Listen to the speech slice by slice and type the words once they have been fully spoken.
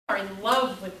are in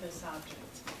love with this object.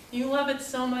 You love it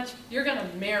so much, you're going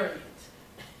to marry it.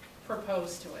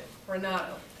 Propose to it.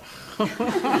 Renato. Renato,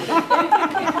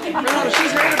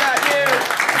 she's heard about you.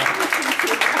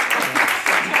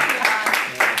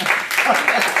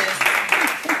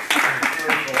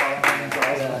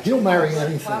 He'll marry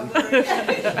anything. Can I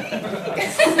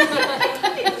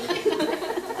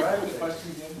have the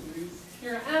question again, please?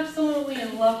 You're absolutely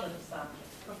in love with this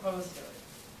object. Propose to it.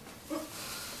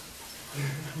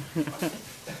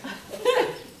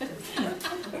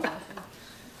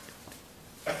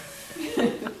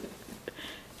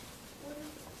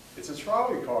 It's a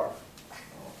trolley car.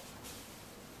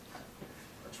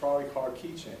 A trolley car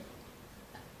keychain.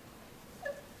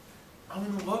 I'm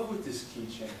in love with this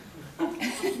keychain.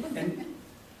 And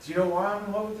do you know why I'm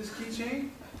in love with this keychain?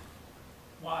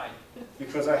 Why?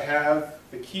 Because I have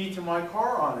the key to my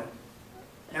car on it.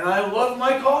 And I love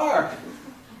my car.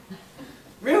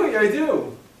 Really, I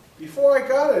do. Before I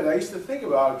got it, I used to think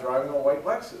about driving a white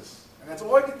Lexus. And that's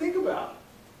all I could think about.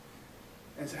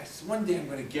 And so I said, one day I'm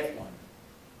going to get one.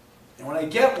 And when I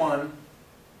get one,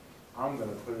 I'm going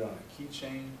to put it on a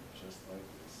keychain just like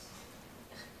this.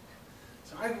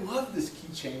 So I love this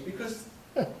keychain because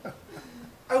I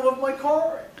love my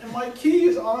car. And my key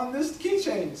is on this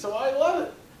keychain. So I love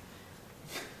it.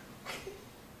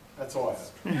 That's all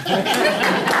I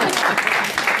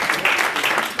have.